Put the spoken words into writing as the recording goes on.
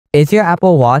Is your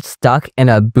Apple Watch stuck in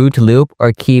a boot loop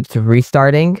or keeps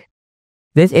restarting?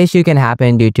 This issue can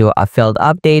happen due to a failed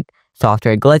update,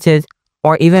 software glitches,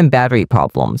 or even battery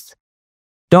problems.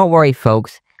 Don't worry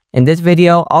folks, in this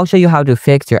video, I'll show you how to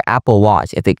fix your Apple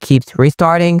Watch if it keeps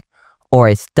restarting or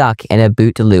is stuck in a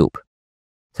boot loop.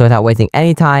 So without wasting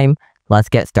any time, let's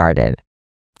get started.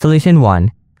 Solution 1.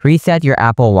 Reset your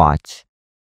Apple Watch.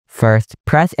 First,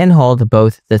 press and hold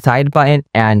both the side button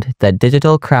and the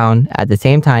digital crown at the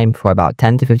same time for about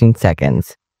 10 to 15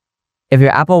 seconds. If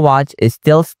your Apple Watch is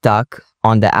still stuck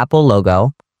on the Apple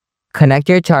logo, connect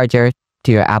your charger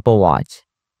to your Apple Watch.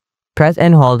 Press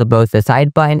and hold both the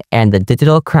side button and the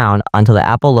digital crown until the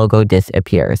Apple logo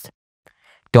disappears.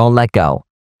 Don't let go.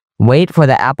 Wait for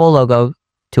the Apple logo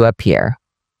to appear.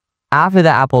 After the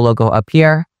Apple logo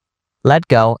appears, let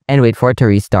go and wait for it to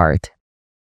restart.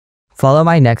 Follow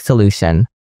my next solution.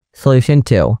 Solution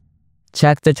 2.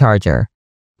 Check the charger.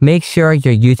 Make sure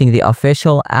you're using the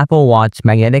official Apple Watch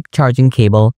magnetic charging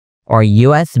cable or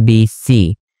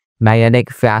USB-C magnetic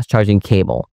fast charging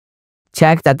cable.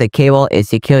 Check that the cable is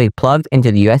securely plugged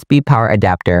into the USB power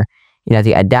adapter and that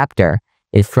the adapter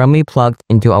is firmly plugged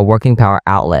into a working power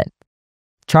outlet.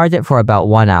 Charge it for about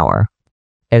 1 hour.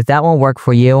 If that won't work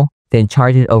for you, then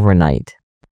charge it overnight.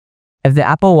 If the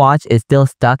Apple Watch is still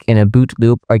stuck in a boot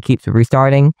loop or keeps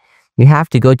restarting, you have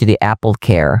to go to the Apple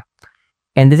Care.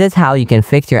 And this is how you can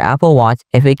fix your Apple Watch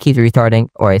if it keeps restarting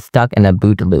or is stuck in a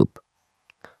boot loop.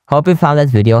 Hope you found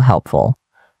this video helpful.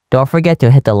 Don't forget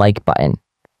to hit the like button.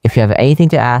 If you have anything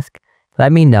to ask,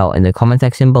 let me know in the comment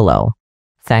section below.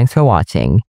 Thanks for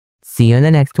watching. See you in the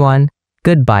next one.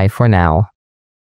 Goodbye for now.